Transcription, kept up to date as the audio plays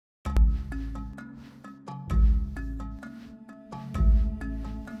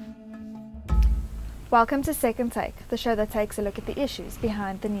Welcome to Second Take, the show that takes a look at the issues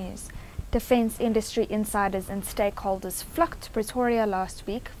behind the news. Defence industry insiders and stakeholders flocked to Pretoria last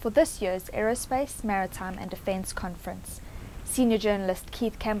week for this year's Aerospace, Maritime and Defence Conference. Senior journalist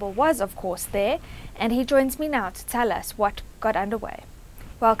Keith Campbell was, of course, there, and he joins me now to tell us what got underway.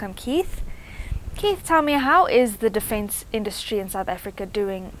 Welcome, Keith. Keith, tell me, how is the defence industry in South Africa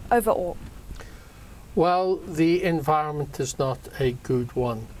doing overall? Well, the environment is not a good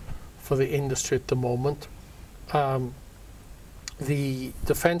one for the industry at the moment. The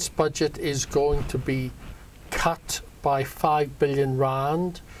defence budget is going to be cut by 5 billion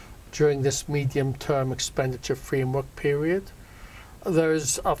rand during this medium-term expenditure framework period.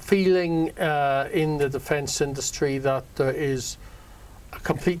 There's a feeling in the defence industry that there is a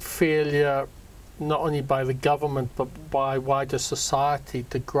complete failure, not only by the government but by wider society,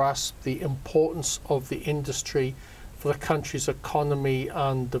 to grasp the importance of the industry for the country's economy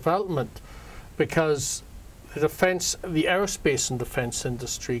and development, because the aerospace and defence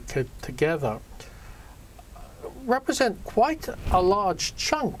industry could together represent quite a large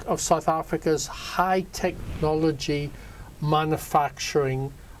chunk of South Africa's high technology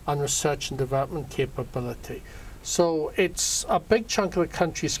manufacturing and research and development capability. So it's a big chunk of the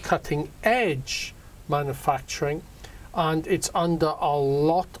country's cutting edge manufacturing, and it's under a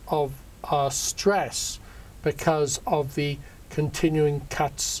lot of stress because of the continuing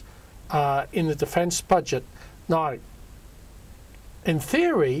cuts in the defence budget. Now, in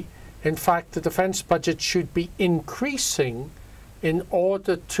theory, in fact, the defence budget should be increasing in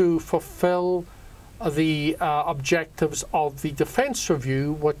order to fulfil the objectives of the Defence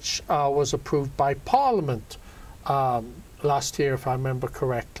Review, which was approved by Parliament last year, if I remember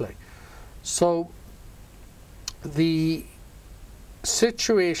correctly. So the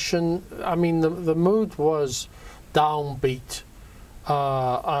situation, I mean, the mood was downbeat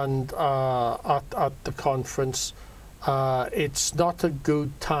at the conference. It's not a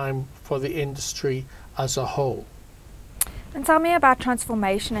good time for the industry as a whole. And tell me about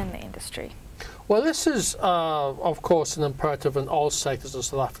transformation in the industry. Well, this is, of course, an imperative in all sectors of the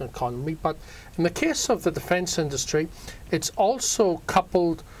South African economy, but in the case of the defence industry, it's also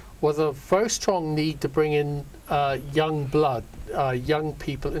coupled with a very strong need to bring in young blood, young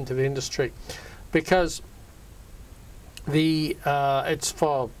people into the industry, because it's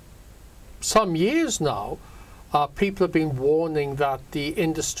for some years now, people have been warning that the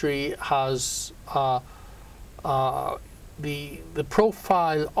industry has the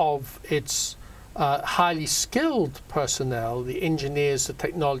profile of its highly skilled personnel, the engineers, the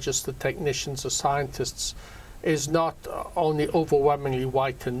technologists, the technicians, the scientists, is not only overwhelmingly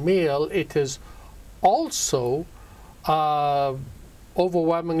white and male, it is also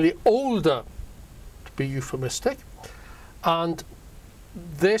overwhelmingly older, to be euphemistic. And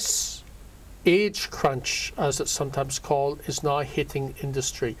this age crunch, as it's sometimes called, is now hitting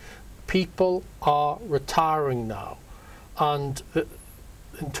industry. People are retiring now, and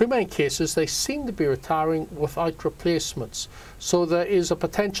in too many cases they seem to be retiring without replacements. So there is a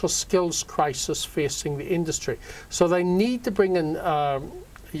potential skills crisis facing the industry. So they need to bring in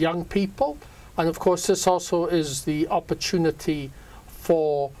young people, and of course this also is the opportunity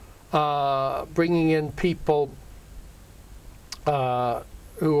for bringing in people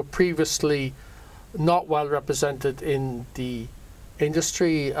who were previously not well represented in the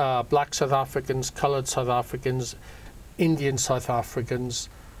industry, black South Africans, coloured South Africans, Indian South Africans.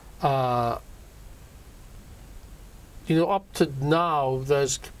 You know, up to now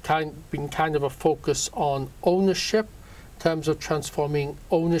there's been kind of a focus on ownership, in terms of transforming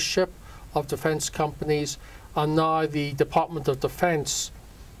ownership of defence companies, and now the Department of Defence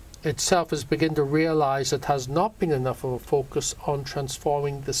itself is beginning to realise it has not been enough of a focus on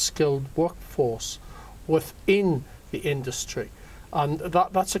transforming the skilled workforce within the industry, and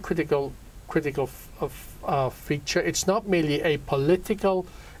that's a critical feature. It's not merely a political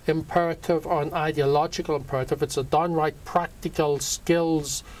imperative or an ideological imperative, it's a downright practical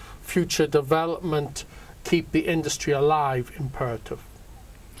skills, future development, keep the industry alive imperative.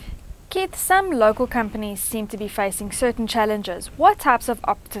 Keith, some local companies seem to be facing certain challenges. What types of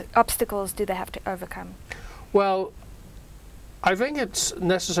obstacles do they have to overcome? Well, I think it's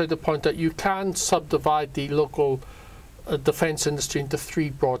necessary to point out you can subdivide the local defence industry into three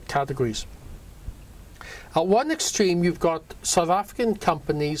broad categories. At one extreme, you've got South African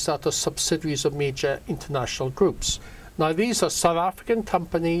companies that are subsidiaries of major international groups. Now, these are South African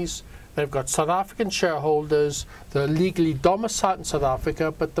companies. They've got South African shareholders. They're legally domiciled in South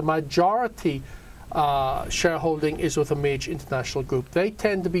Africa, but the majority shareholding is with a major international group. They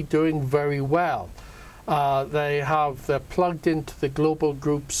tend to be doing very well. They're plugged into the global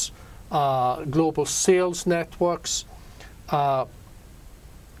groups global sales networks. They're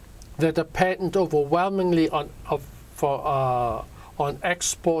dependent overwhelmingly on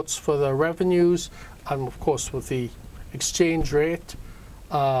exports for their revenues, and of course with the exchange rate,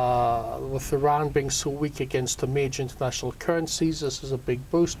 with Iran being so weak against the major international currencies, this is a big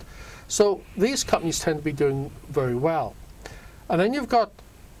boost. So these companies tend to be doing very well. And then you've got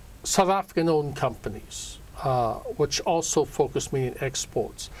South African-owned companies, which also focus mainly on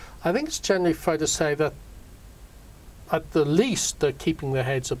exports. I think it's generally fair to say that at the least they're keeping their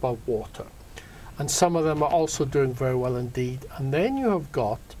heads above water. And some of them are also doing very well indeed. And then you have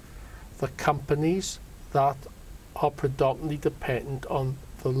got the companies that are predominantly dependent on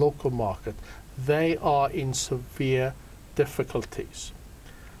the local market. They are in severe difficulties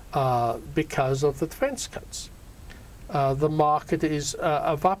because of the defence cuts. The market is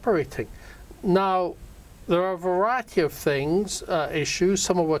evaporating. Now, there are a variety of things, issues,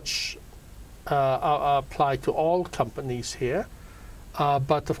 some of which apply to all companies here,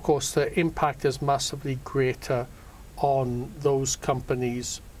 but of course the impact is massively greater on those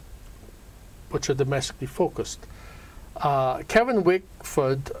companies which are domestically focused. Kevin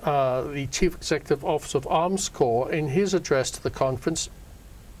Wakeford, the Chief Executive Officer of Armscor, in his address to the conference,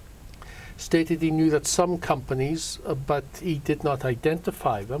 stated he knew that some companies, but he did not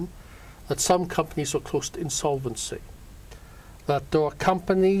identify them, that some companies were close to insolvency. That there were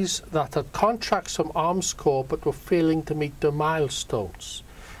companies that had contracts from Armscor but were failing to meet their milestones.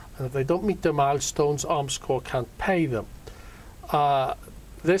 And if they don't meet their milestones, Armscor can't pay them.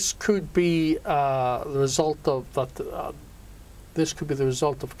 This could be the result of this could be the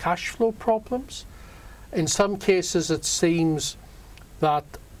result of cash flow problems. In some cases, it seems that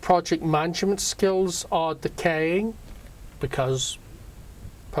project management skills are decaying because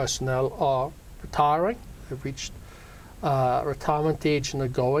personnel are retiring. They've reached retirement age and are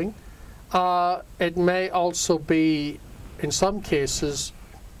going. It may also be, in some cases,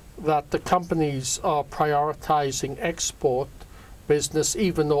 that the companies are prioritizing export business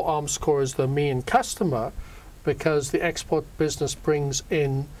even though Armscor is their main customer, because the export business brings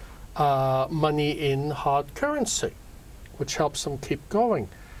in money in hard currency, which helps them keep going.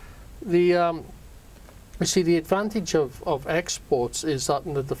 You see, the advantage of exports is that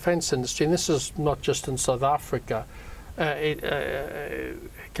in the defence industry, and this is not just in South Africa, it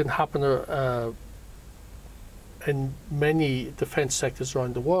can happen in many defence sectors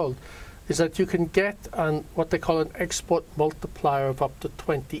around the world, is that you can get what they call an export multiplier of up to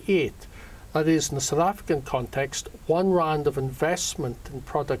 28. That is, in the South African context, one rand of investment in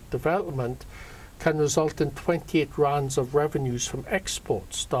product development can result in 28 rands of revenues from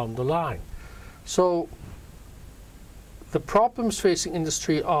exports down the line. So the problems facing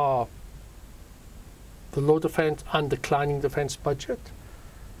industry are the low defence and declining defence budget,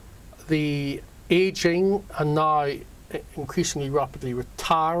 the aging and now increasingly rapidly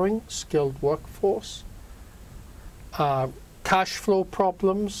retiring skilled workforce, cash flow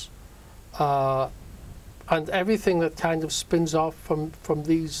problems, and everything that kind of spins off from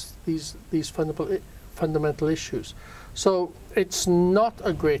these fundamental issues. So it's not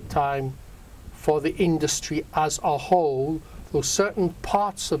a great time for the industry as a whole, though certain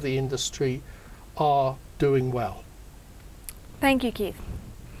parts of the industry are doing well. Thank you, Keith.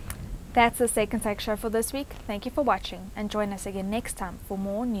 That's the Second Take Show for this week. Thank you for watching, and join us again next time for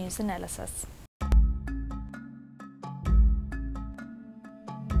more news analysis.